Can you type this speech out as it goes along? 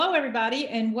everybody,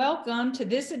 and welcome to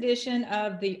this edition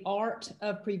of The Art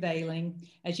of Prevailing.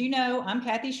 As you know, I'm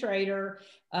Kathy Schrader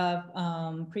of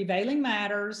Prevailing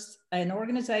Matters, an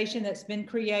organization that's been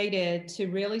created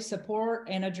to really support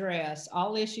and address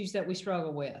all issues that we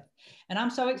struggle with. And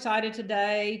I'm so excited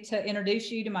today to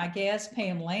introduce you to my guest,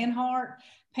 Pam Lanhart.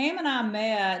 Pam and I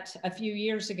met a few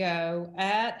years ago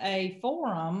at a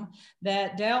forum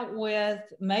that dealt with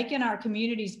making our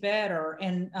communities better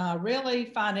and really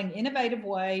finding innovative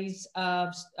ways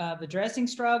of addressing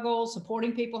struggles,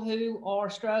 supporting people who are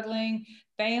struggling,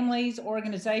 families,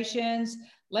 organizations.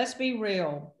 Let's be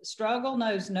real, struggle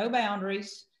knows no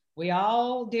boundaries. We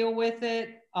all deal with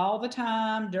it all the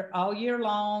time, all year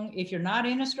long. If you're not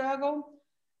in a struggle,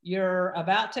 you're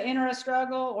about to enter a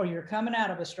struggle or you're coming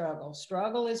out of a struggle.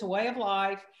 Struggle is a way of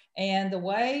life. And the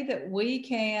way that we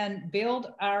can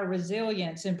build our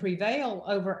resilience and prevail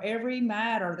over every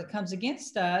matter that comes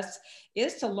against us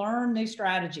is to learn new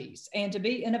strategies and to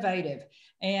be innovative.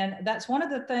 And that's one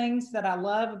of the things that I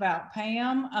love about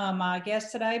Pam, my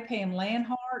guest today, Pam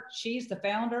Lanhart. She's the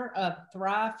founder of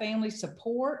Thrive Family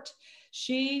Support.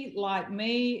 She, like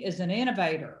me, is an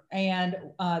innovator, and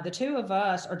the two of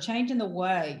us are changing the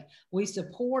way we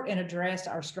support and address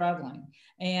our struggling.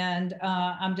 And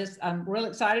I'm really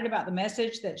excited about the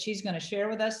message that she's going to share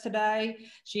with us today.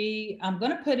 I'm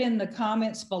going to put in the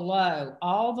comments below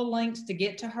all the links to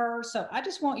get to her. So I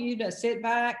just want you to sit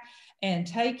back and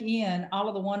take in all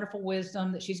of the wonderful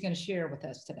wisdom that she's going to share with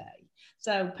us today.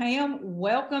 So Pam,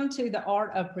 welcome to the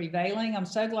Art of Prevailing. I'm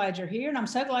so glad you're here, and I'm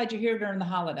so glad you're here during the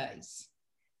holidays.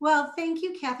 Well, thank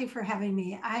you, Kathy, for having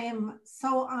me. I am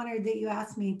so honored that you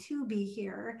asked me to be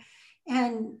here.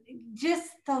 And just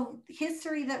the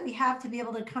history that we have to be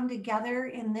able to come together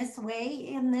in this way,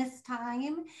 in this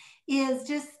time, is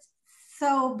just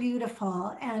so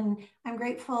beautiful. And I'm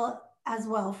grateful as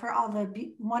well for all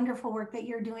the wonderful work that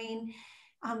you're doing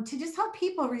to just help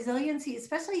people resiliency,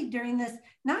 especially during this,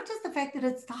 not just the fact that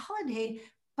it's the holiday,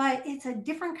 but it's a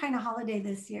different kind of holiday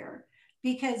this year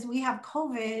because we have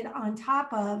COVID on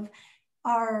top of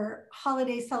our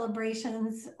holiday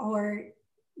celebrations, or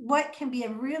what can be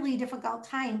a really difficult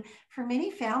time for many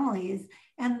families.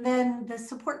 And then the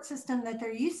support system that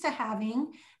they're used to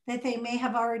having, that they may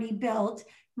have already built,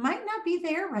 might not be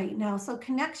there right now. So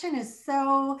connection is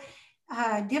so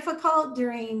difficult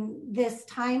during this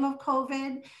time of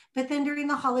COVID, but then during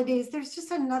the holidays, there's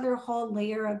just another whole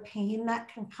layer of pain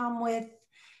that can come with,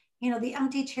 the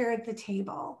empty chair at the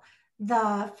table,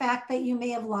 the fact that you may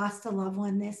have lost a loved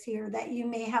one this year, that you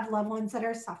may have loved ones that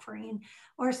are suffering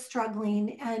or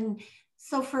struggling. And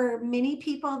so for many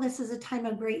people, this is a time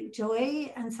of great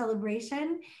joy and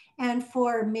celebration. And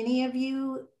for many of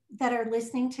you that are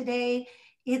listening today,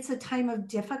 it's a time of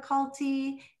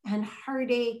difficulty and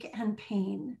heartache and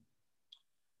pain.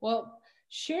 Well,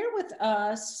 share with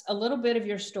us a little bit of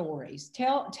your stories.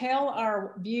 Tell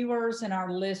our viewers and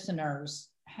our listeners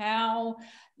how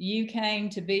you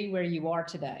came to be where you are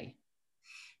today.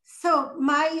 So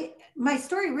my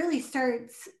story really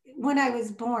starts when I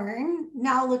was born.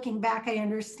 Now looking back, I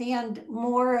understand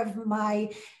more of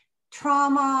my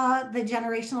trauma, the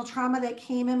generational trauma that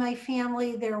came in my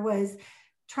family. There was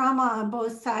trauma on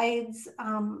both sides.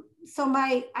 So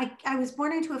I was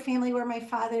born into a family where my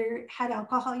father had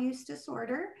alcohol use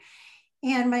disorder,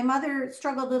 and my mother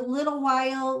struggled a little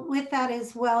while with that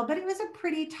as well, but it was a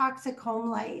pretty toxic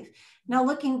home life. Now,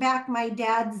 looking back, my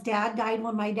dad's dad died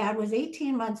when my dad was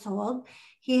 18 months old.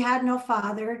 He had no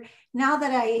father. Now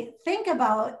that I think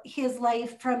about his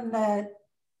life from the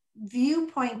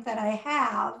viewpoint that I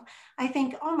have, I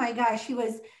think, oh my gosh, he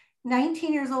was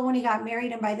 19 years old when he got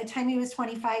married. And by the time he was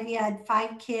 25, he had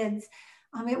 5 kids.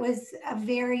 It was a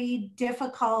very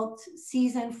difficult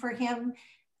season for him.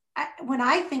 When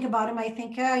I think about him, I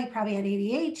think, oh, he probably had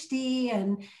ADHD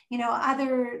and,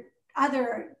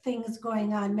 other things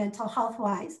going on mental health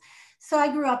wise. So I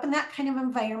grew up in that kind of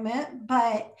environment.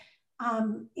 But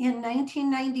in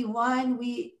 1991,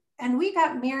 we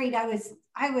got married. I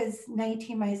was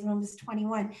 19, my husband was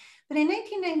 21. But in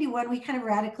 1991, we kind of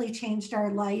radically changed our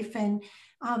life and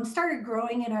started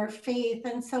growing in our faith.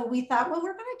 And so we thought, well,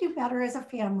 we're going to do better as a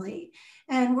family.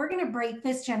 And we're going to break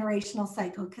this generational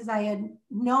cycle, because I had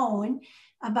known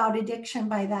about addiction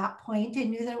by that point and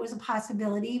knew that it was a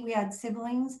possibility. We had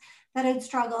siblings that had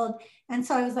struggled. And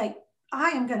so I was like, I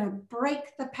am going to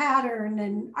break the pattern,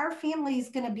 and our family is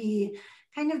going to be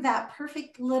kind of that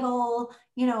perfect little,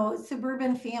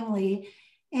 suburban family.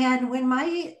 And when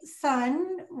my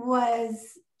son was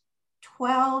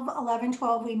 11,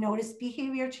 12, we noticed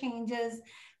behavior changes.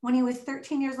 When he was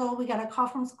 13 years old, we got a call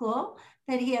from school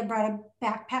that he had brought a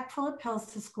backpack full of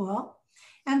pills to school.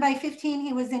 And by 15,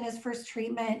 he was in his first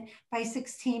treatment. By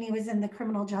 16, he was in the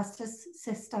criminal justice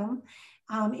system,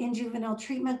 in juvenile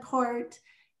treatment court.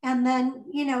 And then,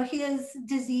 you know, his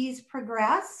disease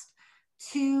progressed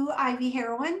to IV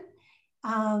heroin.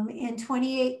 In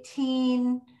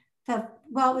 2018, it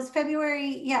was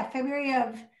February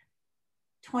of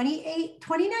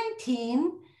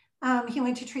 2019, he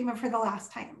went to treatment for the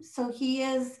last time. So he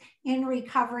is in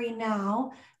recovery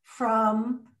now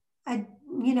from,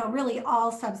 really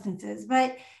all substances.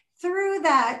 But through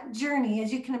that journey,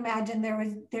 as you can imagine,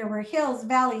 there were hills,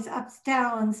 valleys, ups,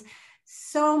 downs,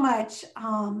 so much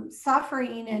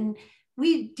suffering, and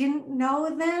we didn't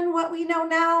know then what we know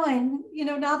now. And, you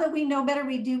know, now that we know better,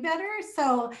 we do better.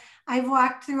 So I've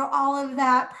walked through all of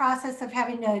that process of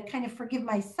having to kind of forgive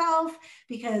myself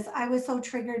because I was so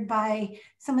triggered by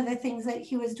some of the things that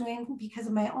he was doing because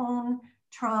of my own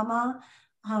trauma.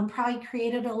 Probably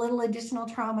created a little additional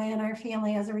trauma in our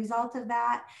family as a result of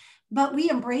that. But we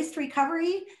embraced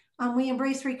recovery. We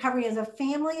embraced recovery as a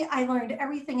family. I learned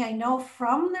everything I know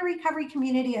from the recovery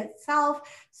community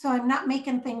itself. So I'm not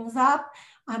making things up.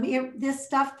 This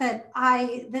stuff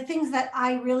the things that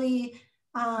I really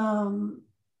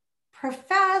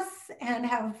profess and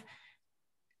have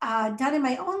done in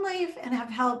my own life and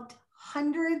have helped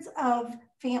hundreds of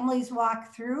families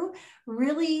walk through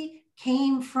really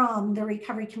came from the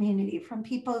recovery community, from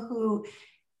people who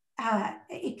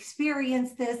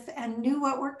experienced this and knew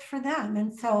what worked for them.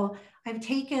 And so I've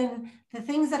taken the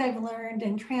things that I've learned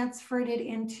and transferred it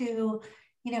into,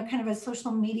 you know, kind of a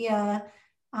social media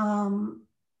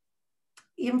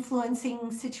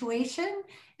influencing situation,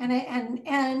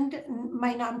 and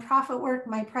my nonprofit work,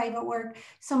 my private work.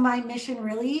 So my mission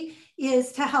really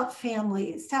is to help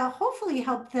families, to hopefully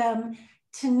help them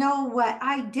to know what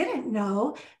I didn't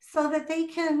know so that they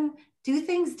can do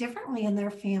things differently in their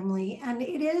family. And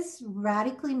it is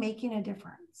radically making a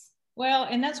difference. Well,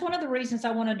 and that's one of the reasons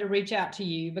I wanted to reach out to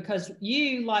you, because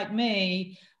you, like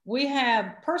me, we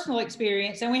have personal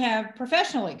experience and we have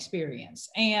professional experience.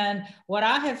 And what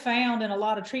I have found in a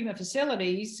lot of treatment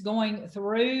facilities going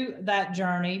through that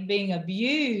journey, being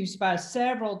abused by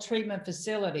several treatment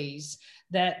facilities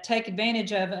that take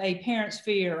advantage of a parent's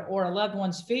fear or a loved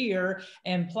one's fear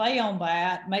and play on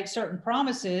that, make certain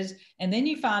promises, and then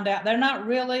you find out they're not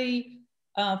really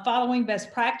following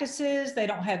best practices. They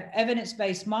don't have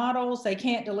evidence-based models. They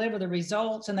can't deliver the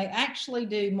results, and they actually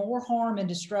do more harm and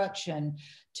destruction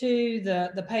to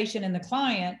the patient and the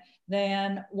client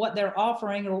than what they're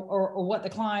offering or what the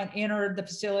client entered the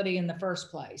facility in the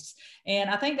first place. And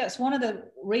I think that's one of the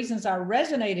reasons I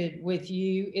resonated with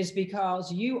you, is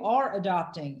because you are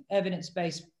adopting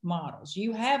evidence-based models.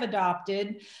 You have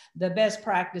adopted the best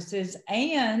practices,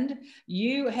 and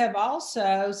you have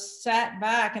also sat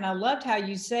back, and I loved how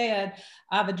you said,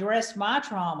 I've addressed my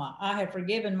trauma. I have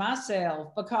forgiven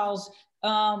myself, because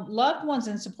loved ones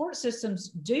and support systems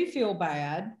do feel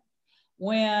bad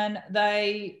when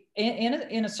they,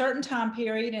 in a certain time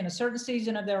period, in a certain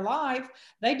season of their life,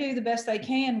 they do the best they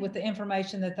can with the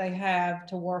information that they have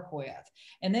to work with.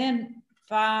 And then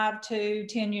 5 to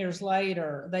 10 years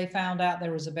later, they found out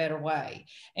there was a better way.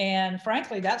 And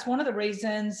frankly, that's one of the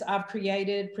reasons I've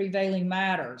created Prevailing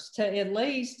Matters, to at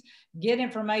least get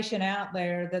information out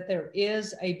there that there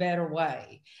is a better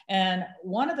way. And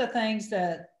one of the things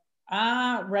that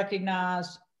I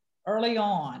recognized early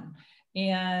on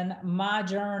in my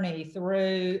journey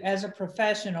through, as a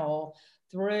professional,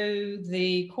 through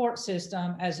the court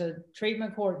system as a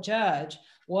treatment court judge,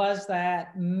 was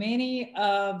that many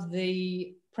of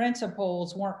the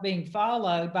principles weren't being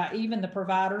followed by even the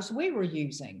providers we were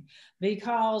using,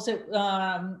 because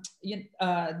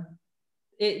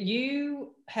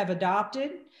you have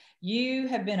adopted, you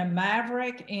have been a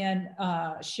maverick in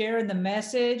sharing the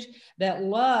message that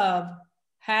love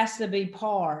has to be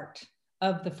part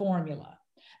of the formula,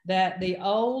 that the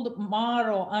old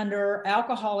model under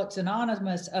Alcoholics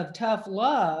Anonymous of tough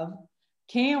love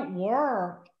can't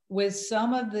work with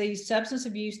some of the substance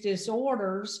abuse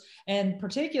disorders, and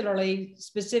particularly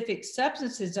specific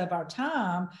substances of our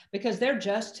time, because they're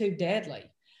just too deadly.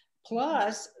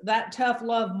 Plus, that tough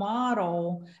love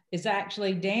model is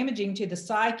actually damaging to the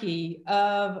psyche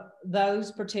of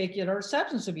those particular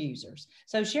substance abusers.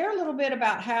 So share a little bit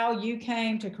about how you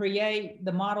came to create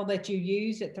the model that you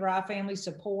use at Thrive Family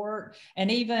Support, and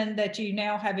even that you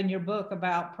now have in your book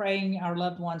about praying our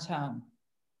loved ones home.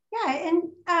 Yeah, and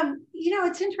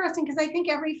it's interesting, because I think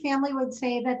every family would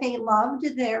say that they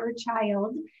loved their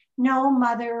child. No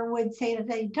mother would say that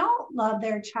they don't love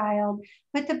their child,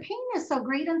 but the pain is so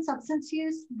great in substance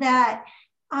use that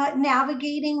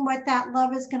navigating what that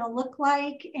love is going to look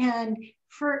like, and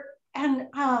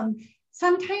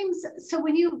sometimes, so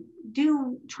when you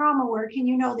do trauma work, and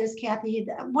you know this, Kathy,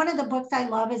 one of the books I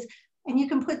love is, and you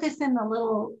can put this in the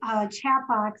little chat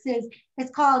box, is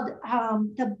it's called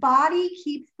The Body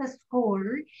Keeps the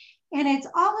Score. And it's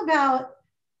all about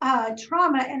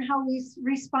trauma and how we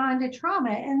respond to trauma.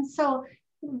 And so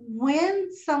when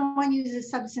someone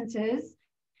uses substances,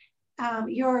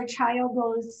 your child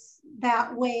goes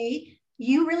that way,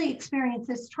 you really experience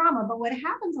this trauma. But what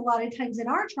happens a lot of times in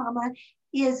our trauma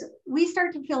is we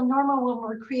start to feel normal when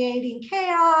we're creating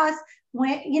chaos,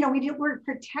 when, you know, we're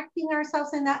protecting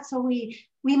ourselves in that. So we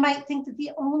might think that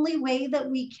the only way that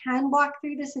we can walk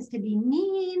through this is to be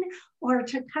mean, or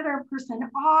to cut our person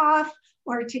off,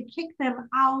 or to kick them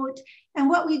out. And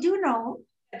what we do know,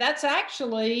 that's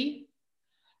actually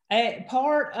a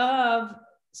part of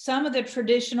some of the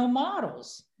traditional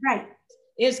models, right,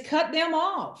 is cut them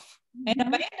off and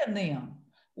abandon them,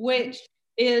 which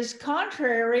is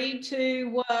contrary to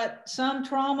what some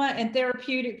trauma and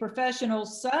therapeutic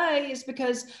professionals say, is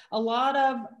because a lot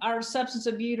of our substance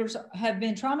abusers have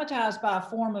been traumatized by a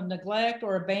form of neglect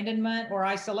or abandonment or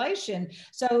isolation.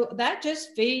 So that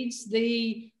just feeds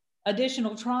the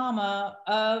additional trauma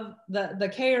of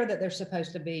the care that they're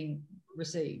supposed to be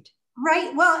received.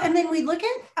 Right. Well, and then we look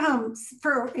at,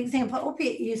 for example,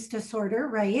 opiate use disorder,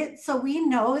 right? So we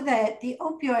know that the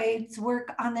opioids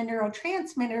work on the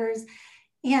neurotransmitters,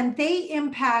 and they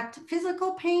impact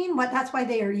physical pain. That's why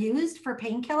they are used for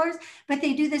painkillers, but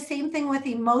they do the same thing with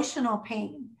emotional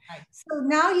pain. Right. So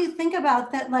now you think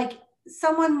about that, like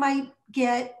someone might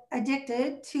get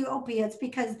addicted to opiates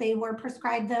because they were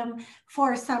prescribed them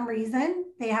for some reason.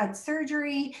 They had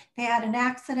surgery, they had an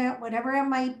accident, whatever it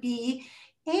might be.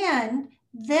 And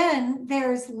then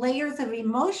there's layers of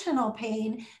emotional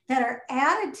pain that are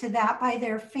added to that by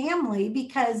their family,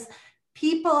 because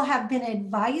people have been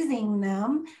advising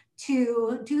them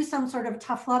to do some sort of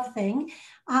tough love thing,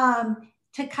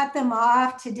 to cut them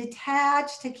off, to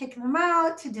detach, to kick them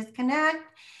out, to disconnect.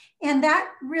 And that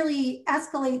really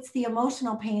escalates the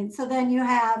emotional pain. So then you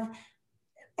have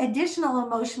additional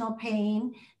emotional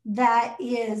pain that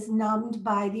is numbed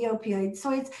by the opioids.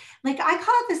 So it's like, I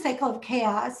call it the cycle of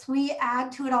chaos. We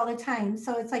add to it all the time.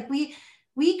 So it's like we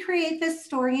create this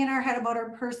story in our head about our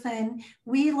person.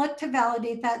 We look to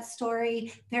validate that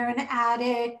story. They're an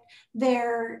addict.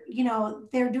 They're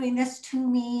doing this to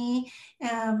me.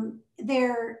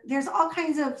 There's all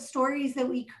kinds of stories that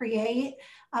we create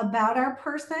about our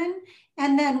person.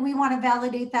 And then we want to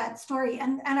validate that story.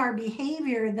 And our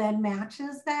behavior then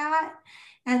matches that.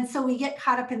 And so we get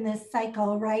caught up in this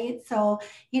cycle, right? So,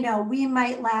 we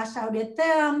might lash out at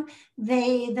them.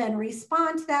 They then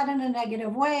respond to that in a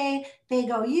negative way. They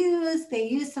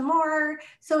use some more.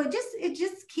 So it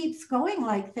just keeps going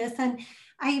like this. And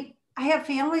I have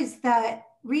families that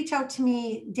reach out to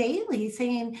me daily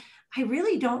saying, I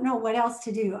really don't know what else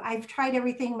to do. I've tried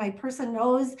everything. My person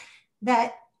knows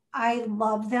that I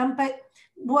love them. But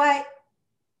what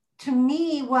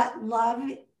love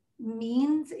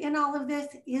means in all of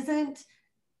this isn't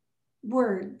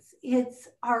words, it's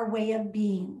our way of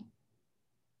being.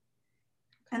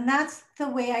 And that's the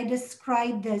way I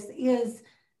describe this. Is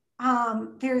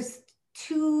there's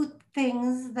two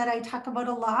things that I talk about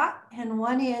a lot. And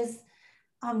one is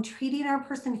treating our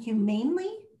person humanely,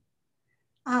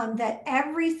 that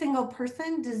every single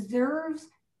person deserves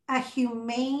a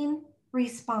humane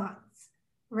response,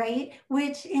 right?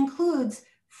 Which includes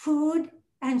food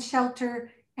and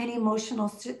shelter and emotional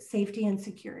safety and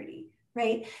security,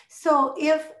 right? So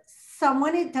if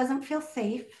someone doesn't feel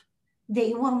safe,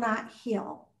 they will not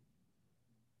heal.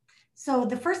 So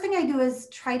the first thing I do is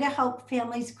try to help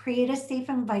families create a safe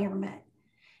environment.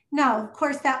 Now, of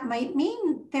course, that might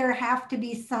mean there have to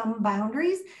be some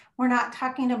boundaries. We're not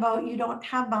talking about you don't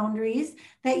have boundaries,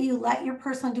 that you let your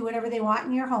person do whatever they want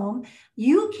in your home.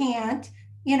 You can't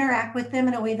interact with them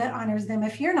in a way that honors them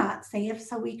if you're not safe.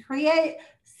 So we create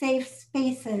safe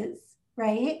spaces,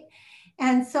 right?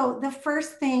 And so the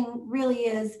first thing really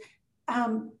is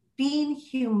being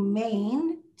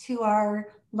humane to our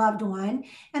loved one.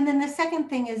 And then the second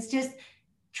thing is just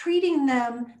treating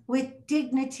them with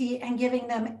dignity and giving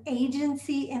them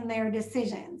agency in their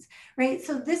decisions, right?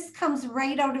 So this comes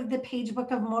right out of the page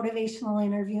book of motivational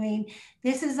interviewing.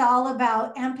 This is all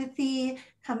about empathy,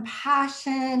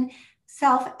 compassion,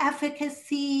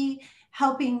 self-efficacy,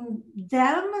 helping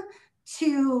them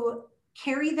to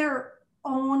carry their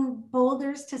own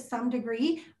boulders to some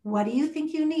degree. What do you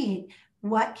think you need?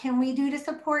 What can we do to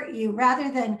support you? Rather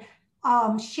than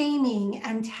shaming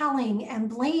and telling and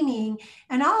blaming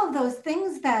and all of those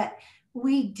things that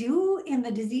we do in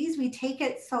the disease, we take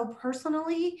it so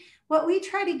personally. What we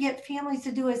try to get families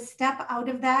to do is step out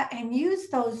of that and use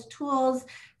those tools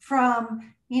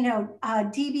from,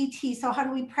 DBT. So how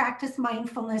do we practice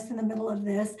mindfulness in the middle of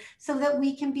this so that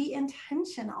we can be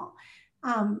intentional?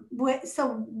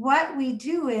 So what we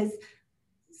do is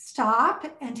stop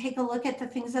and take a look at the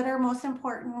things that are most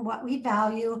important, what we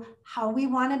value, how we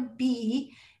want to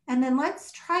be, and then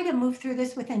let's try to move through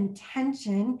this with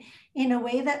intention in a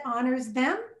way that honors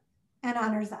them and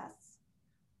honors us.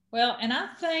 Well, and I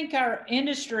think our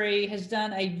industry has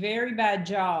done a very bad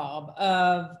job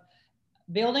of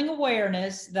building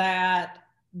awareness that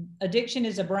addiction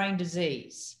is a brain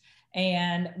disease.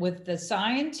 And with the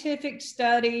scientific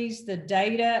studies, the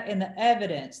data, and the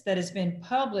evidence that has been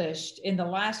published in the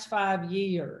last 5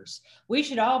 years, we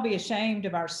should all be ashamed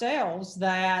of ourselves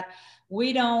that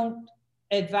we don't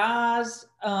advise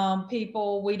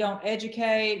people, we don't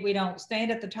educate, we don't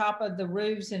stand at the top of the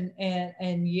roofs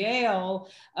and yell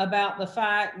about the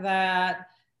fact that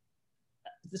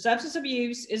the substance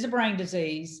abuse is a brain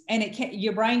disease and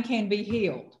your brain can be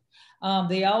healed.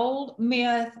 The old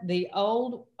myth, the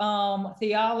old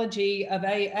theology of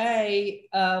AA,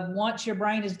 once your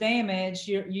brain is damaged,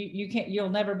 you'll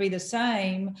never be the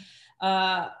same,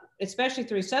 especially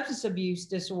through substance abuse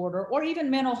disorder or even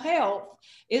mental health,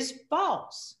 is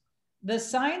false. The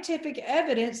scientific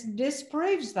evidence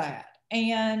disproves that.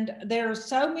 And there are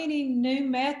so many new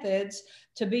methods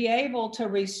to be able to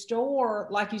restore,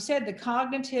 like you said, the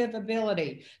cognitive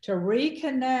ability to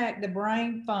reconnect the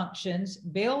brain functions,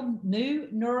 build new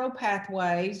neural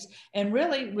pathways, and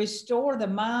really restore the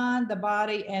mind, the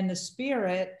body, and the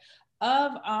spirit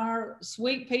of our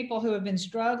sweet people who have been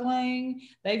struggling.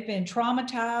 They've been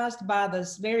traumatized by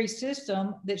this very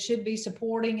system that should be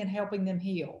supporting and helping them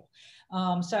heal.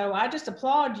 So I just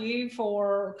applaud you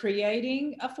for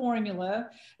creating a formula.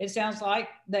 It sounds like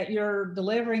that you're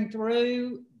delivering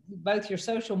through both your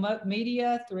social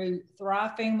media, through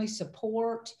Thrive Family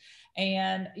Support.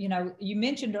 And, you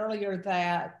mentioned earlier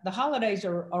that the holidays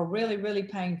are really, really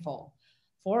painful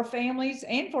for families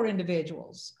and for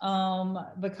individuals,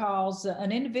 because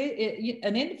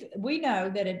we know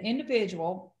that an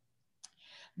individual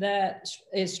that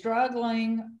is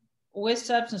struggling with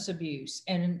substance abuse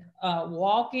and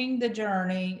walking the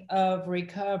journey of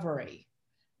recovery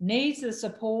needs the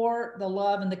support, the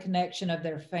love, and the connection of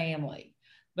their family.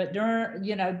 But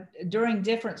during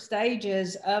different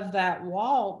stages of that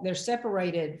walk, they're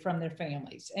separated from their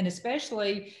families. And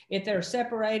especially if they're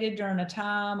separated during a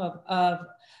time of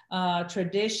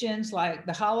traditions like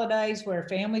the holidays, where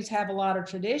families have a lot of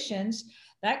traditions,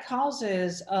 that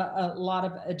causes a lot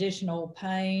of additional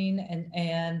pain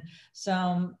and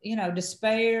some,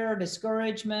 despair,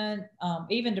 discouragement,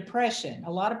 even depression.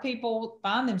 A lot of people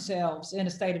find themselves in a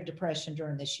state of depression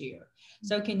during this year.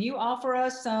 So can you offer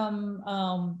us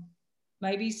some,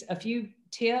 maybe a few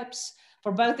tips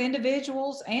for both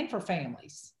individuals and for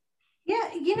families? Yeah,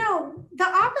 the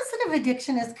opposite of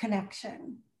addiction is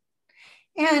connection.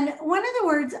 And one of the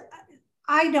words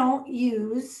I don't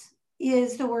use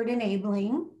is the word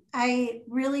enabling. I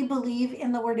really believe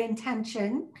in the word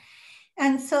intention.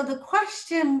 And so the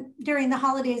question during the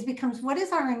holidays becomes, what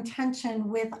is our intention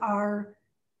with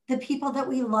the people that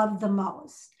we love the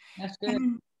most? That's good.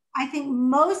 And I think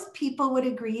most people would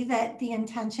agree that the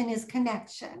intention is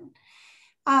connection.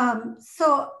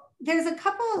 So there's a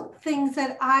couple things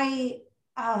that I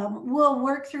will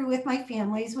work through with my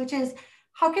families, which is,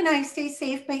 how can I stay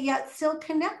safe, but yet still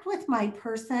connect with my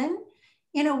person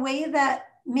in a way that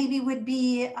maybe would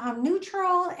be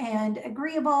neutral and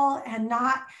agreeable and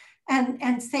not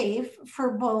and safe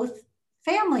for both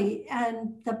family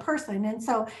and the person. And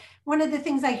so one of the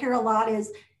things I hear a lot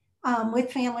is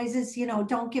with families is,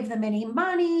 don't give them any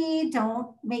money,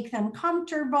 don't make them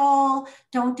comfortable,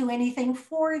 don't do anything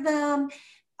for them.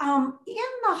 In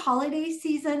the holiday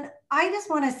season, I just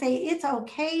want to say it's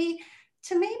okay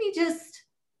to maybe just,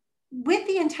 with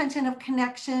the intention of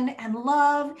connection and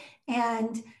love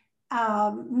and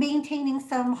maintaining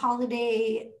some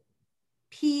holiday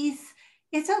peace,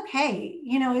 it's okay.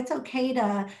 It's okay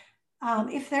to,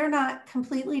 if they're not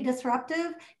completely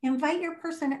disruptive, invite your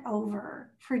person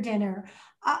over for dinner.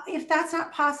 If that's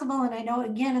not possible, and I know,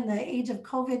 again, in the age of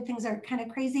COVID, things are kind of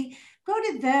crazy, go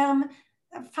to them,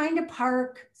 find a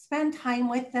park, spend time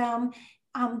with them.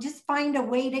 Just find a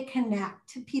way to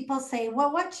connect. People say,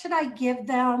 well, what should I give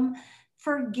them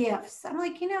for gifts? I'm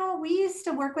like, we used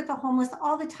to work with the homeless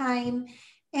all the time,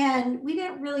 and we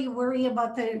didn't really worry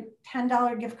about the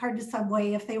 $10 gift card to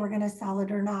Subway if they were going to sell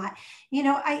it or not.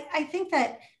 I think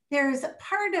that there's a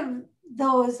part of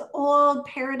those old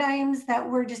paradigms that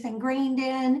we're just ingrained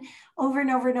in over and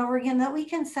over and over again that we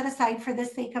can set aside for the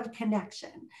sake of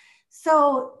connection.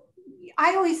 So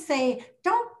I always say,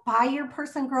 don't buy your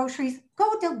person groceries,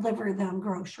 go deliver them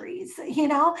groceries, you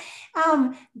know,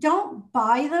 don't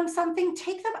buy them something,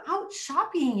 take them out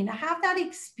shopping, have that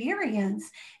experience.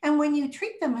 And when you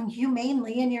treat them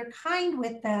humanely and you're kind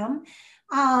with them,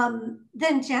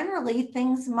 then generally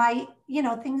things might, you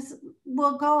know, things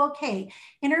will go okay.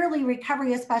 In early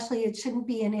recovery, especially, it shouldn't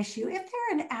be an issue. If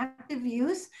they're in active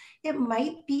use, it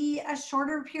might be a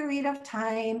shorter period of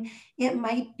time. It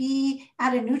might be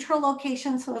at a neutral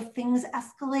location. So if things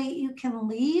escalate, you can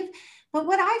leave. But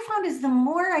what I found is the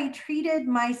more I treated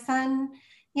my son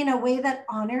in a way that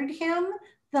honored him,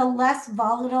 the less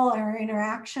volatile our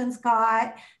interactions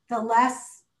got, the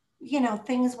less, you know,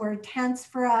 things were tense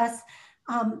for us.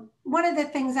 One of the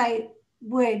things I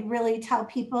would really tell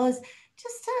people is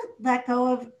just to let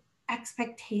go of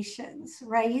expectations,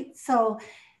 right? So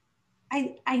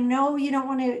I know you don't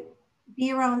want to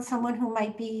be around someone who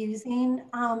might be using,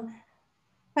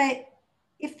 but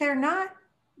if they're not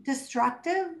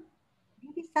destructive,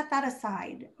 maybe set that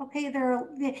aside. Okay,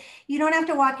 you don't have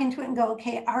to walk into it and go,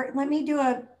 okay, let me do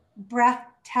a breath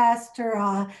test or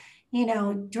a, you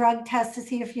know, drug test to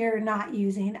see if you're not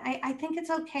using. I think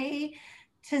it's okay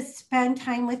to spend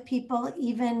time with people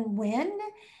even when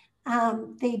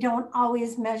they don't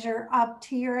always measure up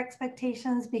to your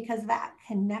expectations, because that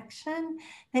connection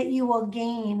that you will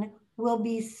gain will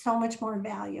be so much more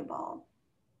valuable.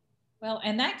 Well,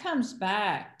 and that comes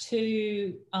back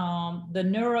to the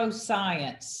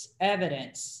neuroscience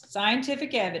evidence,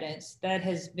 scientific evidence that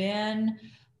has been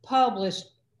published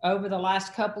over the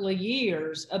last couple of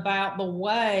years about the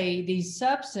way these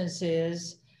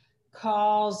substances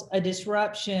cause a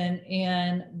disruption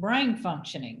in brain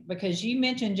functioning. Because you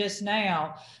mentioned just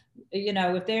now, you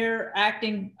know, if they're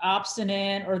acting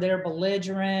obstinate or they're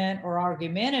belligerent or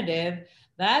argumentative,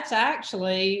 that's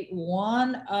actually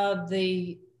one of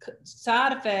the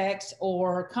side effects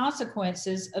or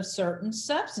consequences of certain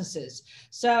substances.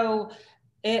 So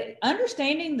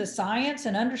understanding the science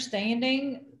and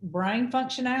understanding brain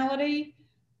functionality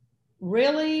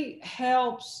really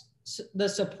helps the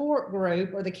support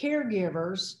group or the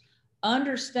caregivers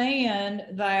understand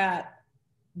that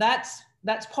that's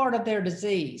part of their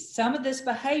disease. Some of this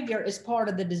behavior is part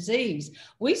of the disease.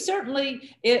 We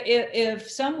certainly, if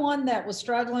someone that was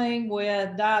struggling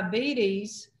with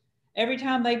diabetes, every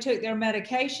time they took their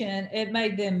medication, it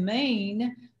made them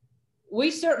mean,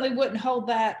 we certainly wouldn't hold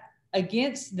that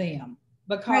against them,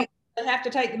 because right, they have to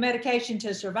take the medication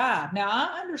to survive. Now,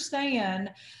 I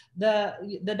understand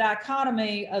the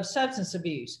dichotomy of substance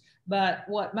abuse, but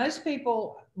what most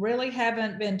people really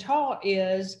haven't been taught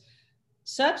is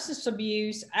substance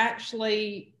abuse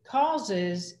actually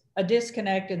causes a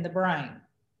disconnect in the brain.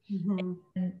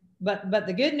 Mm-hmm. But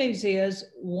the good news is,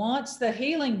 once the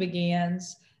healing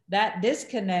begins, that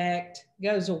disconnect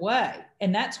goes away.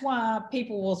 And that's why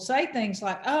people will say things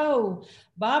like, oh,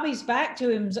 Bobby's back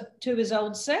to his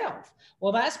old self.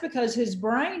 Well, that's because his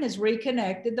brain is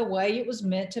reconnected the way it was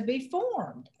meant to be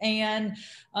formed. And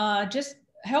just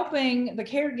helping the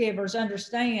caregivers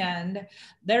understand,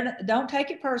 don't take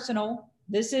it personal.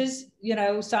 This is, you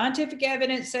know, scientific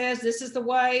evidence says this is the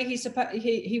way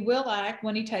he will act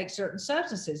when he takes certain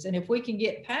substances. And if we can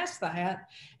get past that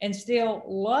and still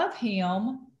love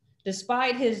him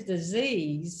despite his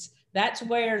disease, that's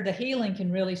where the healing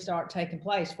can really start taking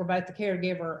place for both the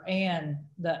caregiver and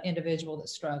the individual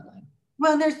that's struggling.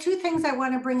 Well, there's two things I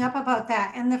want to bring up about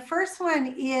that. And the first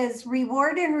one is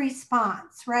reward and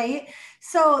response, right?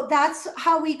 So that's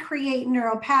how we create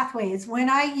neural pathways. When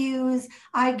I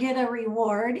get a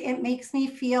reward, it makes me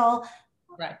feel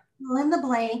right, fill in the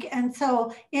blank. And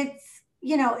so it's,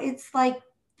 you know, it's like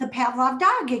the Pavlov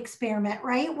dog experiment,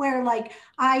 right? Where like,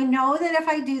 I know that if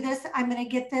I do this, I'm going to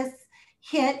get this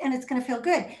hit and it's going to feel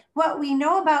good. What we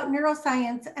know about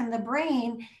neuroscience and the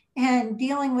brain and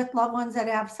dealing with loved ones that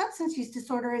have substance use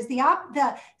disorder is the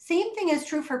same thing is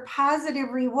true for positive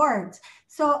rewards.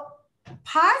 So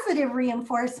positive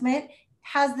reinforcement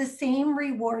has the same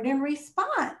reward and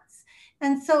response.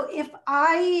 And so if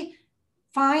I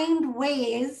find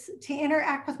ways to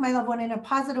interact with my loved one in a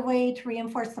positive way, to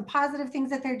reinforce the positive things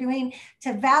that they're doing,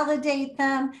 to validate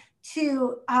them,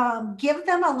 to give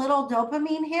them a little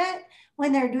dopamine hit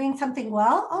when they're doing something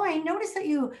well. Oh, I noticed that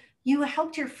you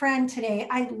helped your friend today.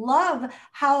 I love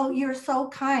how you're so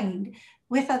kind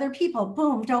with other people.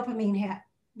 Boom, dopamine hit,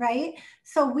 right?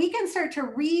 So we can start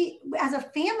to as a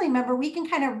family member, we can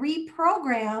kind of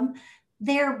reprogram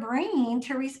their brain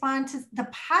to respond to the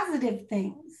positive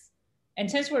things. And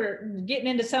since we're getting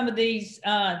into some of these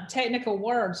technical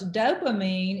words,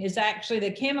 dopamine is actually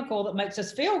the chemical that makes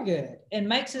us feel good and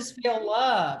makes us feel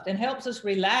loved and helps us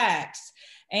relax.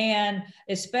 And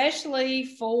especially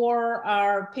for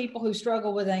our people who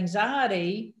struggle with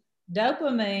anxiety,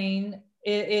 dopamine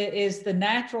is the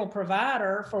natural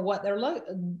provider for what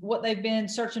they've been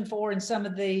searching for in some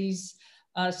of these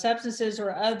substances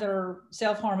or other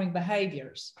self-harming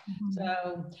behaviors. Mm-hmm.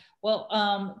 So,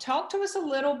 well, talk to us a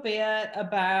little bit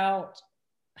about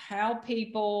how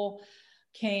people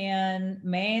can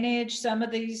manage some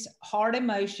of these hard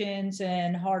emotions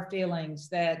and hard feelings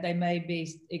that they may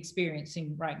be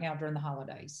experiencing right now during the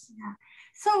holidays. Yeah.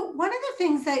 So one of the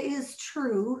things that is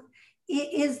true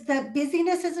is that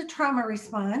busyness is a trauma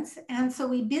response. And so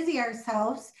we busy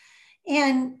ourselves,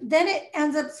 and then it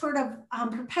ends up sort of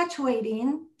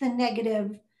perpetuating the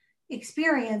negative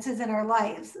experiences in our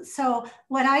lives. So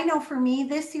what I know for me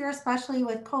this year, especially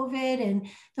with COVID and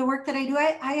the work that I do,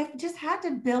 I have just had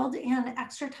to build in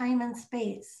extra time and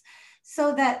space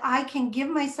so that I can give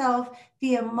myself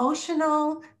the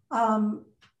emotional,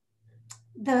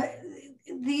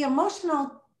 the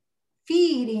emotional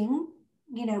feeding,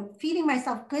 feeding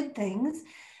myself good things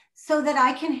so that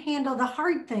I can handle the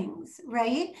hard things,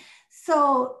 right?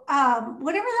 So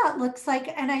whatever that looks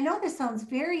like, and I know this sounds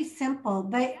very simple,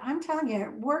 but I'm telling you,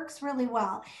 it works really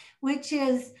well, which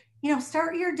is,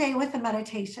 start your day with a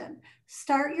meditation.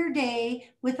 Start your day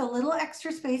with a little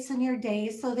extra space in your day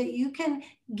so that you can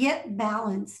get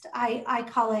balanced. I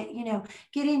call it,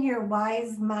 get in your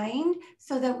wise mind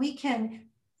so that we can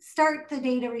start the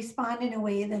day to respond in a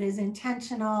way that is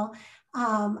intentional.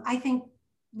 I think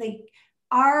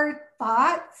our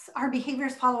thoughts, our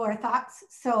behaviors follow our thoughts.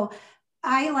 So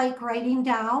I like writing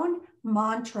down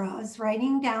mantras,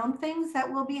 writing down things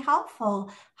that will be helpful.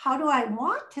 How do I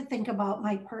want to think about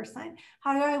my person?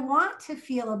 How do I want to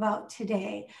feel about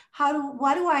today?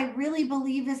 What do I really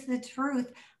believe is the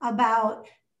truth about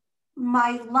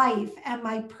my life and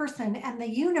my person and the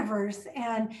universe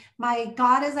and my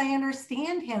God as I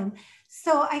understand him?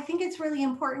 So I think it's really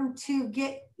important to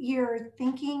get your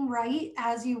thinking right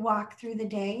as you walk through the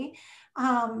day.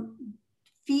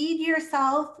 Feed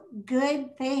yourself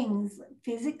good things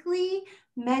physically,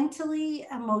 mentally,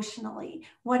 emotionally.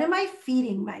 What am I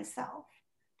feeding myself?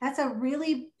 That's a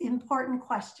really important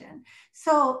question.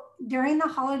 So during the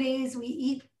holidays, we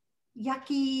eat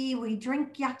yucky, we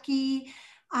drink yucky.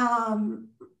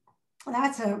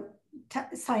 That's a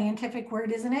scientific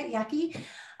word, isn't it? Yucky.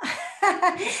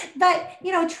 But,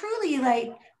 truly,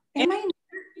 like, am I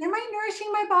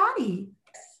nourishing my body?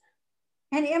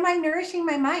 And am I nourishing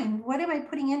my mind? What am I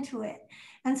putting into it?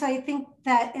 And so I think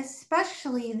that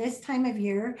especially this time of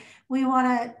year, we want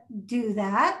to do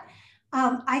that.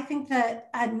 I think that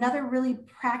another really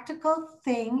practical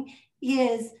thing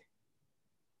is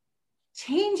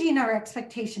changing our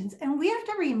expectations. And we have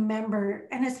to remember,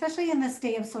 and especially in this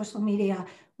day of social media,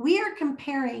 we are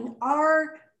comparing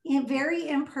our very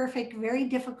imperfect, very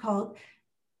difficult,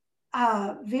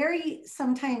 very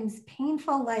sometimes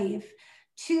painful life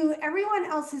to everyone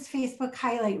else's Facebook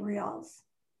highlight reels.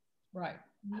 Right.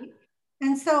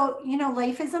 And so,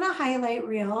 life isn't a highlight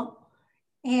reel.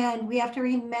 And we have to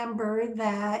remember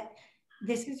that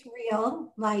this is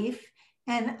real life.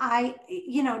 And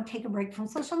take a break from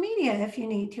social media if you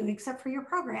need to, except for your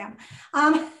program.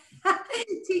 Do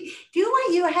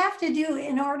what you have to do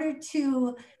in order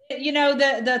to.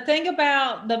 The thing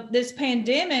about this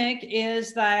pandemic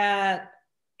is that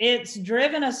it's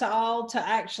driven us all to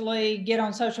actually get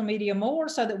on social media more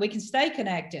so that we can stay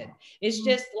connected. It's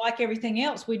just like everything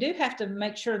else. We do have to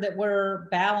make sure that we're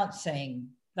balancing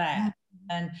that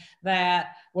and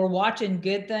that we're watching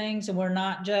good things and we're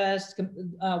not just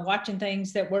watching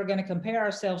things that we're going to compare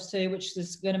ourselves to, which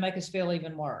is going to make us feel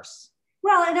even worse.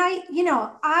 Well, and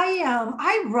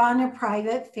I run a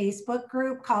private Facebook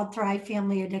group called Thrive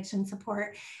Family Addiction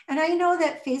Support. And I know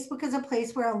that Facebook is a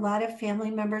place where a lot of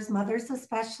family members, mothers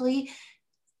especially,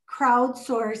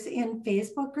 crowdsource in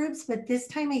Facebook groups. But this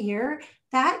time of year,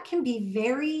 that can be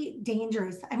very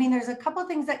dangerous. I mean, there's a couple of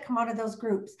things that come out of those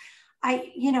groups.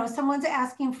 Someone's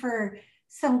asking for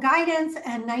some guidance,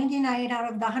 and 99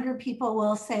 out of the 100 people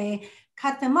will say,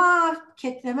 cut them off,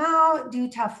 kick them out, do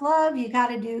tough love. You got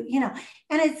to do,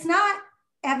 and it's not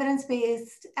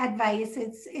evidence-based advice.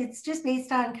 It's just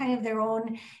based on kind of their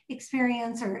own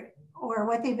experience or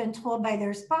what they've been told by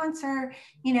their sponsor,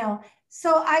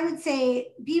 So I would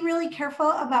say be really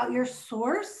careful about your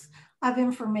source of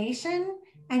information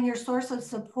and your source of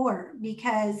support,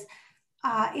 because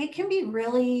it can be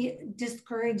really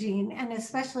discouraging. And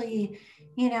especially,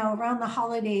 around the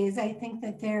holidays, I think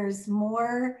that there's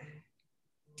more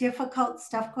difficult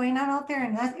stuff going on out there.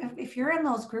 And that, if you're in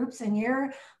those groups and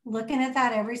you're looking at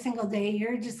that every single day,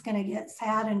 you're just going to get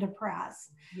sad and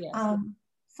depressed. Yes.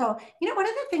 So, you know, one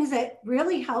of the things that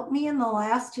really helped me in the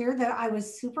last year that I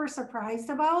was super surprised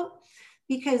about,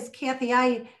 because Kathy,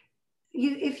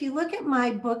 if you look at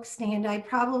my book stand, I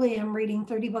probably am reading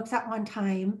 30 books at one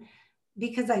time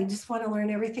because I just want to learn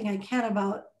everything I can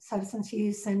about substance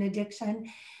use and addiction.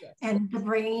 Yes. And the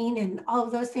brain and all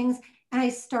of those things. And I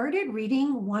started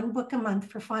reading one book a month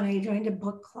for fun. I joined a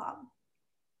book club.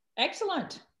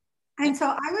 Excellent. And so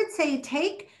I would say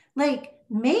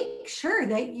make sure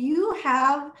that you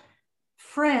have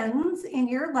friends in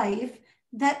your life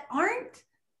that aren't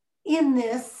in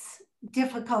this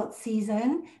difficult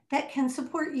season, that can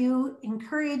support you,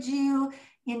 encourage you,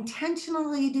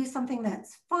 intentionally do something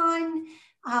that's fun.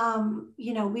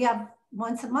 You know, we have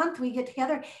once a month we get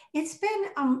together. It's been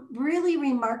really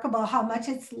remarkable how much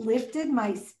it's lifted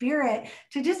my spirit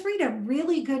to just read a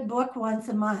really good book once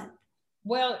a month.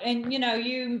 Well, and you know,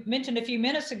 you mentioned a few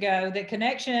minutes ago that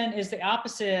connection is the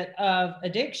opposite of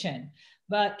addiction,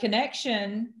 but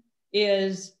connection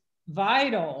is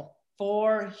vital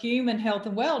for human health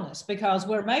and wellness because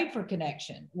we're made for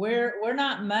connection. We're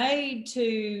not made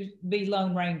to be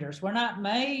lone rangers. We're not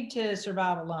made to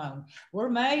survive alone. We're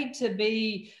made to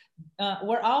be,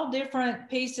 we're all different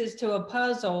pieces to a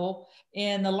puzzle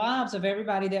in the lives of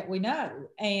everybody that we know.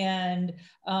 And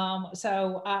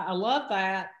so I love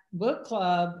that book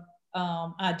club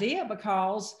idea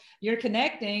because you're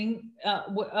connecting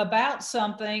about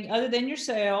something other than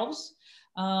yourselves.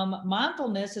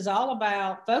 Mindfulness is all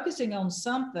about focusing on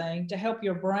something to help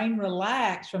your brain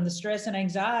relax from the stress and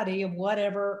anxiety of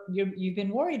whatever you've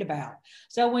been worried about.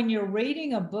 So when you're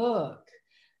reading a book,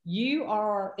 you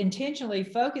are intentionally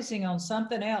focusing on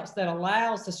something else that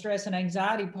allows the stress and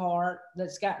anxiety part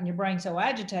that's gotten your brain so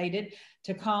agitated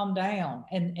to calm down,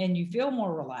 and you feel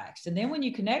more relaxed. And then when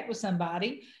you connect with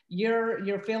somebody,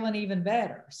 you're feeling even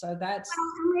better. So that's,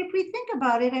 if we think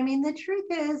about it, I mean, the truth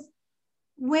is,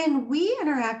 when we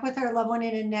interact with our loved one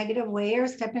in a negative way or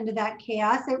step into that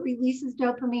chaos, it releases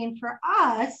dopamine for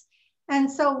us. And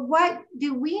so what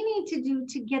do we need to do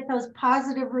to get those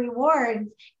positive rewards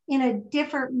in a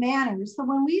different manner? So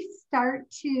when we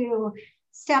start to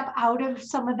step out of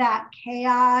some of that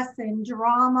chaos and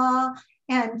drama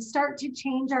and start to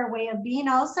change our way of being,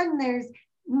 all of a sudden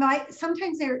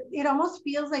it almost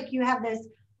feels like you have this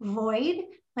void,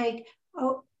 like,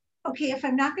 oh, okay, if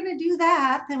I'm not going to do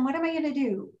that, then what am I going to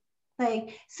do?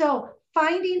 So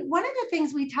finding, one of the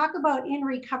things we talk about in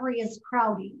recovery is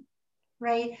crowding,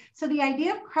 right? So the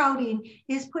idea of crowding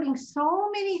is putting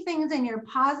so many things in your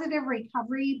positive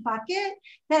recovery bucket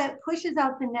that it pushes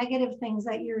out the negative things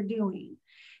that you're doing.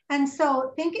 And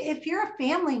so think if you're a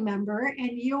family member and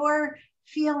you're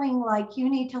feeling like you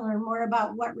need to learn more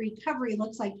about what recovery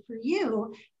looks like for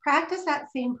you, practice that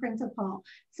same principle.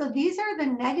 So these are the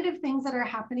negative things that are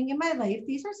happening in my life.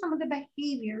 These are some of the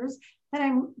behaviors that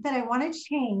I want to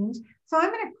change. So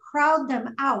I'm going to crowd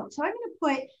them out. So I'm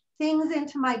going to put things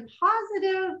into my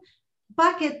positive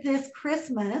bucket this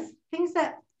Christmas, things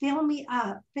that fill me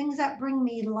up, things that bring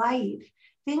me life,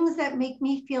 things that make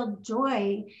me feel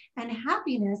joy and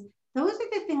happiness. Those are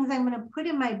the things I'm going to put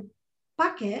in my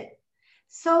bucket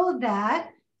so that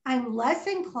I'm less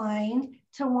inclined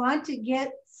to want to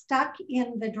get stuck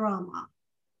in the drama.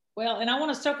 Well, and I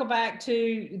want to circle back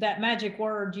to that magic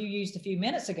word you used a few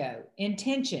minutes ago,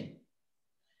 intention.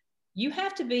 You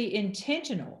have to be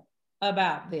intentional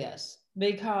about this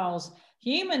because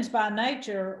humans by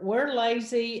nature, we're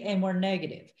lazy and we're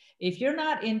negative. If you're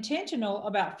not intentional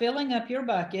about filling up your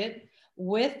bucket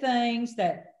with things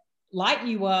that light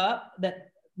you up,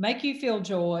 that make you feel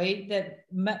joy, that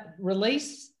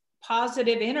release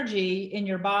positive energy in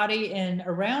your body and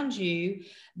around you,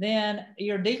 then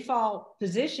your default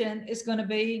position is going to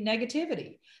be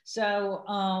negativity. So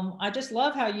I just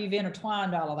love how you've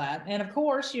intertwined all of that. And of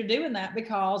course, you're doing that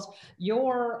because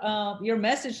your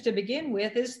message to begin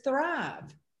with is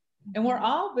thrive. And we're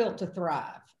all built to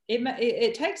thrive.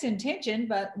 It takes intention,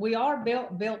 but we are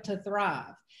built to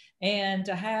thrive and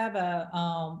to have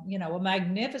a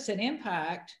magnificent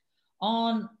impact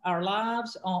on our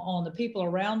lives, on the people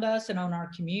around us, and on our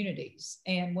communities.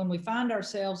 And when we find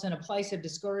ourselves in a place of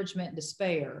discouragement and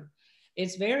despair,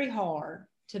 it's very hard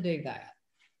to do that.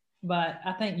 But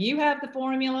I think you have the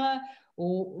formula.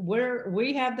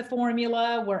 We have the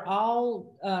formula. We're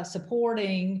all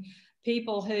supporting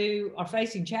people who are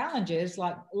facing challenges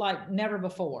like never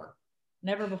before.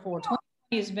 Never before.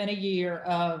 2020 has been a year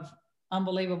of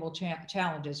unbelievable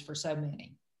challenges for so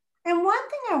many. And one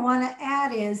thing I want to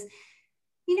add is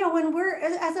you know, when we're,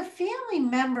 as a family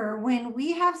member, when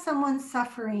we have someone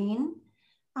suffering,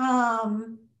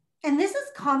 um, and this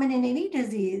is common in any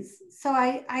disease. So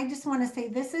I just want to say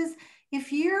this is,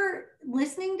 if you're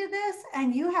listening to this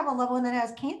and you have a loved one that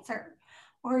has cancer,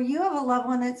 or you have a loved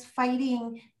one that's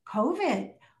fighting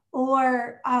COVID,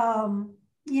 or,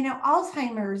 you know,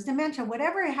 Alzheimer's, dementia,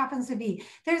 whatever it happens to be,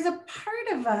 there's a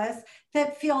part of us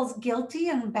that feels guilty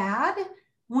and bad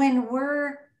when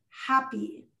we're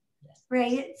happy,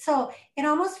 right? So it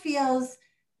almost feels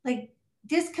like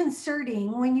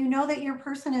disconcerting when you know that your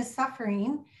person is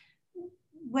suffering,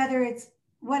 whether it's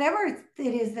whatever it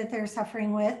is that they're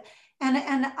suffering with.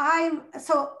 And I'm,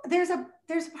 so there's a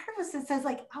part of us that says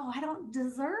like, oh, I don't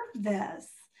deserve this.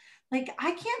 Like,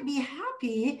 I can't be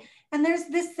happy. And there's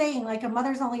this saying, like, a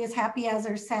mother's only as happy as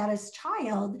her saddest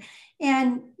child.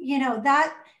 And, you know,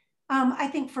 that, I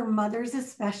think for mothers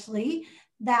especially,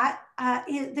 that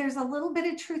there's a little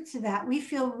bit of truth to that. We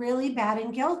feel really bad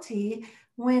and guilty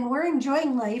when we're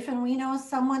enjoying life and we know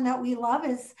someone that we love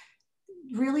is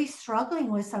really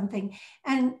struggling with something.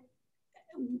 And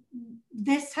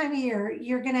this time of year,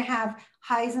 you're going to have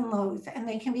highs and lows, and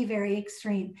they can be very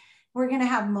extreme. We're going to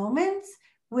have moments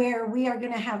where we are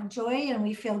going to have joy and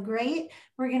we feel great.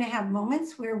 We're going to have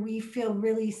moments where we feel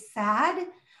really sad.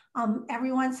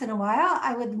 Every once in a while,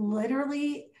 I would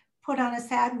literally put on a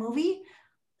sad movie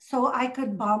so I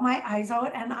could bawl my eyes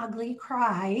out and ugly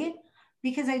cry,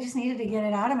 because I just needed to get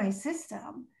it out of my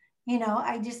system. You know,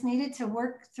 I just needed to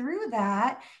work through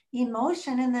that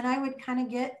emotion, and then I would kind of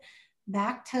get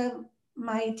back to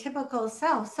my typical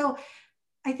self. So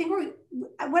I think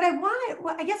what I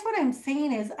want, I guess what I'm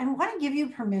saying is, I want to give you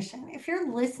permission. If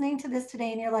you're listening to this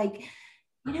today and you're like,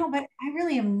 you know, but I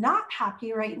really am not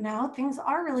happy right now, things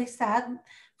are really sad.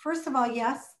 First of all,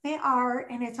 yes, they are,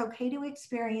 and it's okay to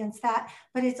experience that,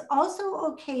 but it's also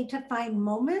okay to find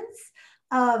moments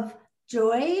of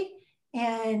joy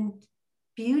and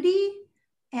beauty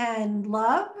and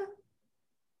love,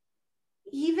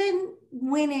 even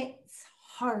when it's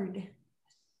hard.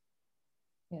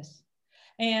 Yes.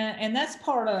 And that's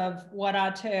part of what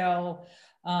I tell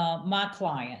my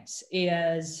clients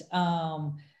is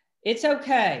it's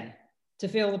okay to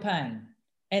feel the pain,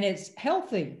 and it's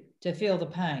healthy to feel the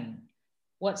pain.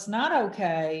 What's not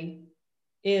okay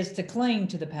is to cling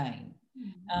to the pain.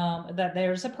 That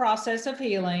there's a process of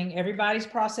healing. Everybody's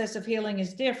process of healing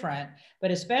is different, but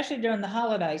especially during the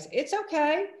holidays, it's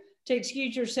okay to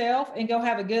excuse yourself and go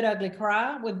have a good ugly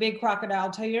cry with big crocodile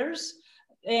tears.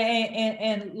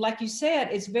 And like you said,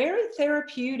 it's very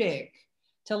therapeutic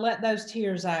to let those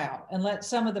tears out and let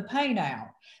some of the pain out,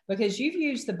 because you've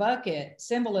used the bucket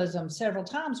symbolism several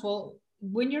times. Well,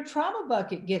 when your trauma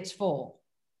bucket gets full,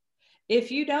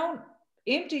 if you don't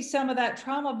empty some of that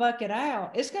trauma bucket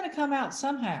out, it's going to come out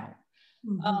somehow.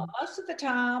 Most of the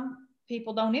time,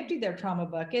 people don't empty their trauma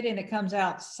bucket, and it comes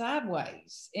out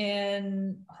sideways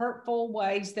in hurtful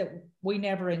ways that we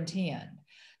never intend.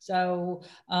 So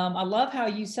I love how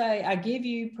you say, I give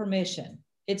you permission.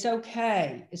 It's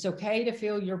okay. It's okay to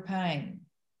feel your pain.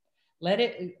 Let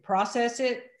it process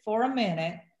it for a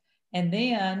minute, and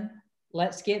then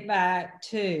let's get back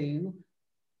to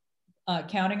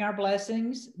counting our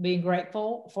blessings, being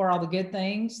grateful for all the good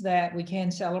things that we can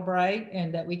celebrate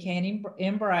and that we can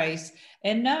embrace,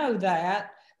 and know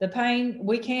that the pain,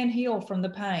 we can heal from the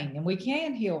pain, and we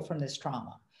can heal from this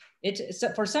trauma. It's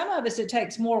for some of us, it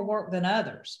takes more work than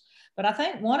others. But I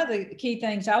think one of the key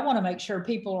things I want to make sure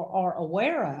people are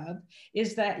aware of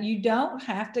is that you don't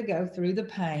have to go through the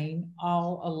pain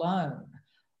all alone.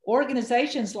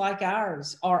 Organizations like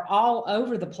ours are all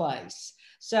over the place.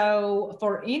 So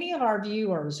for any of our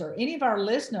viewers or any of our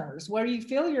listeners, where you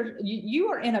feel you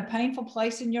are in a painful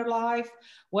place in your life,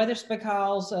 whether it's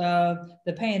because of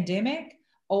the pandemic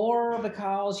or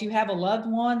because you have a loved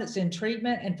one that's in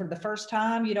treatment and for the first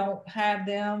time you don't have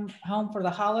them home for the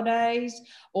holidays,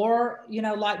 or, you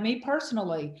know, like me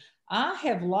personally, I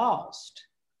have lost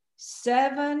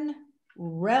 7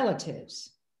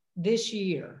 relatives this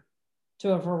year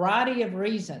to a variety of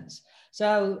reasons.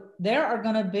 So there are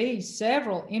going to be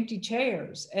several empty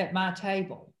chairs at my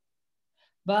table,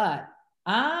 but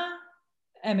I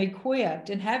am equipped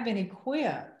and have been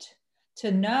equipped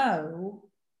to know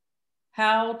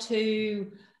how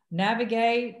to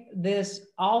navigate this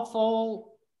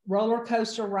awful roller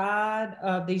coaster ride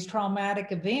of these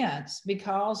traumatic events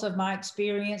because of my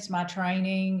experience, my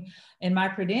training, and my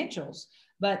credentials.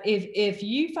 But if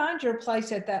you find your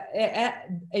place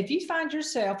if you find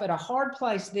yourself at a hard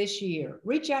place this year,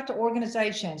 reach out to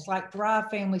organizations like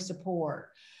Thrive Family Support,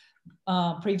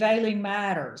 Prevailing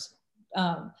Matters,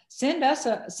 send us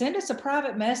a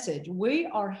private message. We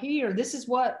are here. This is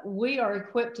what we are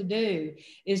equipped to do,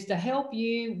 is to help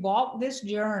you walk this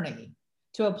journey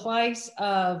to a place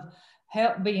of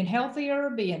being healthier,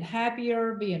 being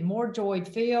happier, being more joy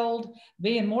filled,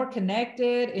 being more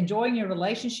connected, enjoying your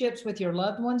relationships with your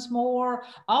loved ones more,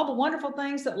 all the wonderful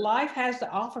things that life has to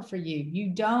offer for you. You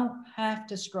don't have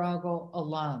to struggle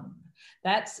alone.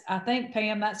 I think,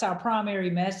 Pam, that's our primary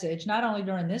message, not only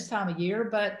during this time of year,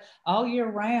 but all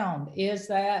year round, is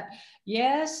that,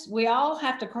 yes, we all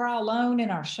have to cry alone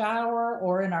in our shower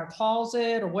or in our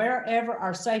closet or wherever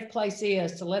our safe place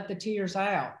is to let the tears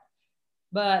out.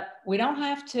 But we don't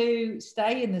have to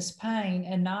stay in this pain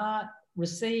and not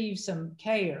receive some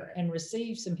care and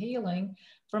receive some healing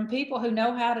from people who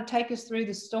know how to take us through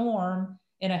the storm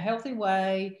in a healthy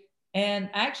way, and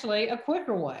actually a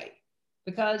quicker way.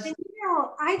 Because, and,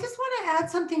 I just want to add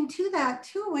something to that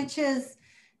too, which is,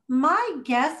 my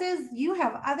guess is you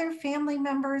have other family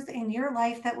members in your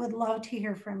life that would love to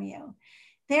hear from you.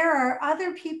 There are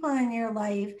other people in your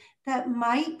life that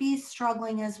might be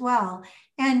struggling as well.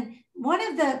 And one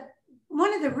of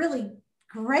the really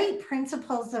great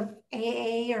principles of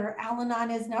AA or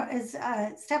Al-Anon is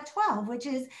step 12, which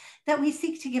is that we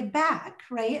seek to give back,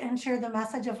 right? And share the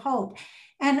message of hope.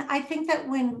 And I think that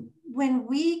when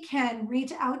we can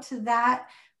reach out to that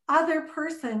other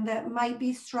person that might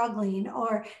be struggling,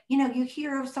 or, you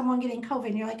hear of someone getting COVID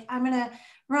and you're like, I'm going to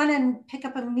run and pick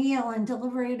up a meal and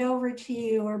deliver it over to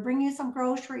you, or bring you some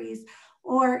groceries,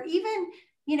 or even,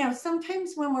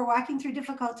 sometimes when we're walking through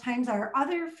difficult times, our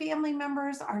other family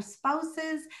members, our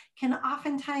spouses can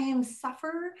oftentimes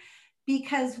suffer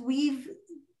because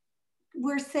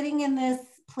we're sitting in this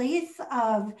place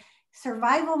of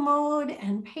survival mode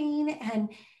and pain.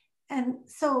 And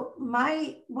so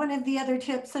one of the other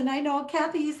tips, and I know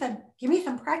Kathy, you said, give me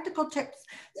some practical tips.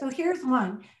 So here's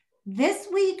one. This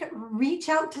week, reach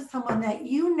out to someone that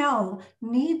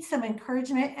needs some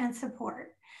encouragement and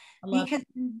support. Because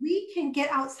we can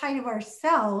get outside of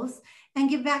ourselves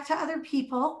and give back to other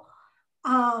people,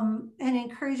 and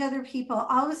encourage other people.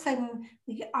 All of a sudden,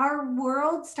 our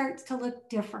world starts to look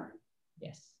different.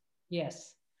 Yes,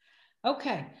 yes.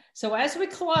 Okay, so as we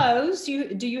close,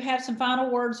 do you have some final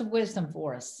words of wisdom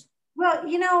for us? Well,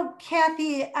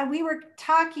 Kathy, we were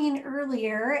talking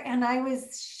earlier and I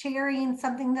was sharing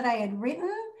something that I had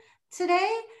written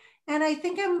today. And I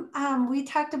think we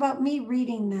talked about me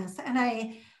reading this, and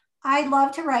I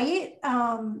love to write.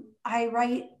 I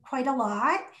write quite a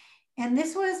lot. And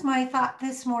this was my thought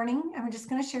this morning. I'm just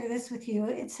going to share this with you.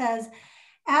 It says,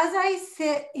 as I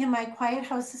sit in my quiet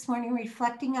house this morning,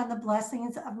 reflecting on the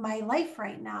blessings of my life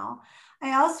right now,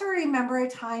 I also remember a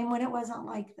time when it wasn't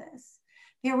like this.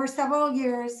 There were several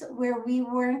years where we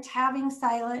weren't having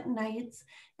silent nights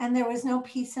and there was no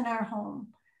peace in our home.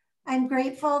 I'm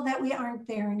grateful that we aren't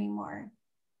there anymore.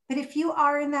 But if you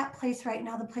are in that place right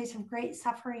now, the place of great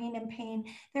suffering and pain,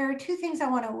 there are two things I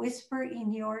want to whisper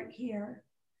in your ear.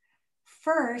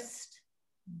 First,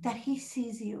 that He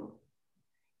sees you.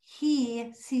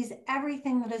 He sees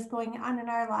everything that is going on in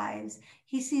our lives.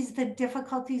 He sees the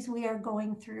difficulties we are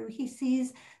going through. He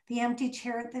sees the empty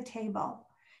chair at the table.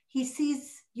 He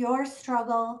sees your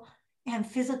struggle and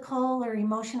physical or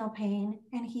emotional pain,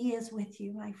 and He is with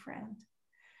you, my friend.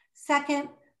 Second,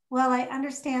 well, I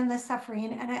understand the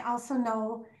suffering, and I also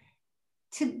know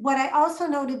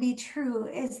to be true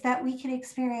is that we can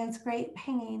experience great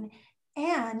pain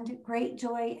and great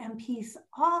joy and peace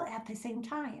all at the same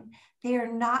time. They are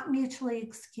not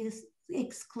mutually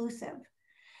exclusive.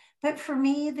 But for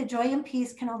me, the joy and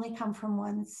peace can only come from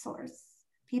one source.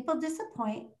 People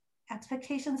disappoint.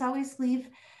 Expectations always leave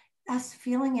us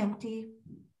feeling empty.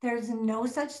 There's no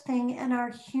such thing, and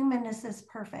our humanness is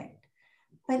perfect.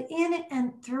 But in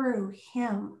and through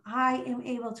Him, I am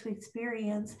able to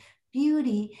experience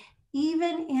beauty,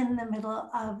 even in the middle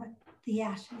of the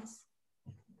ashes.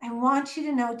 I want you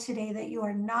to know today that you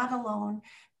are not alone,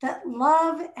 that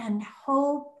love and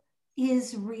hope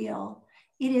is real.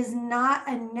 It is not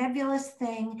a nebulous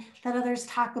thing that others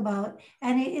talk about,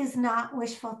 and it is not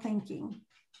wishful thinking.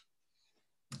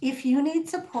 If you need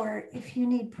support, if you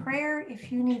need prayer,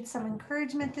 if you need some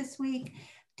encouragement this week,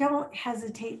 don't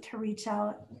hesitate to reach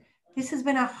out. This has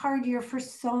been a hard year for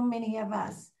so many of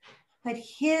us, but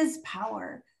His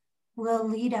power will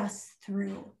lead us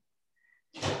through.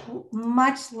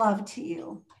 Much love to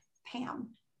you, Pam.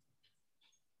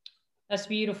 That's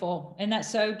beautiful. And that's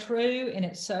so true. And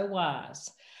it's so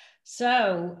wise.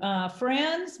 So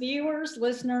friends, viewers,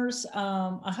 listeners,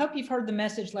 I hope you've heard the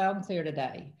message loud and clear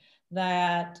today,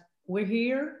 that we're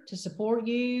here to support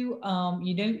you.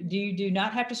 You do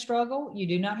not have to struggle. You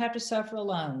do not have to suffer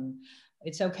alone.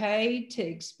 It's okay to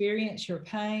experience your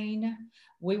pain.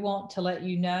 We want to let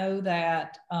you know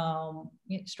that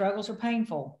struggles are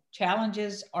painful,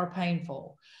 challenges are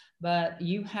painful, but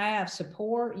you have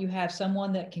support. You have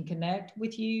someone that can connect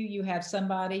with you. You have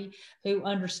somebody who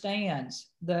understands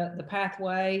the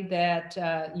pathway that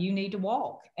you need to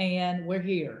walk, and we're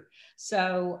here.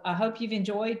 So I hope you've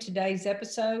enjoyed today's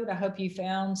episode. I hope you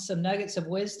found some nuggets of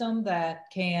wisdom that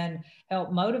can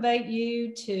help motivate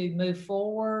you to move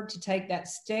forward, to take that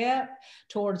step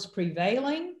towards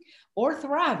prevailing or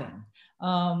thriving.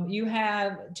 You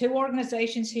have two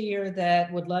organizations here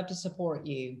that would love to support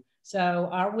you. So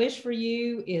our wish for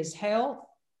you is health,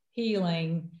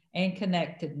 healing, and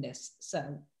connectedness.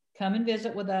 So come and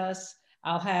visit with us.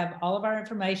 I'll have all of our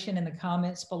information in the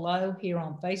comments below here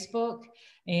on Facebook.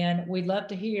 And we'd love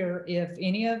to hear if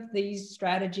any of these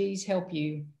strategies help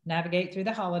you navigate through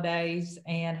the holidays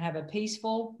and have a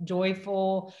peaceful,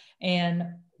 joyful, and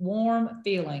warm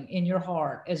feeling in your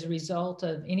heart as a result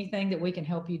of anything that we can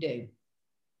help you do.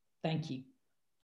 Thank you.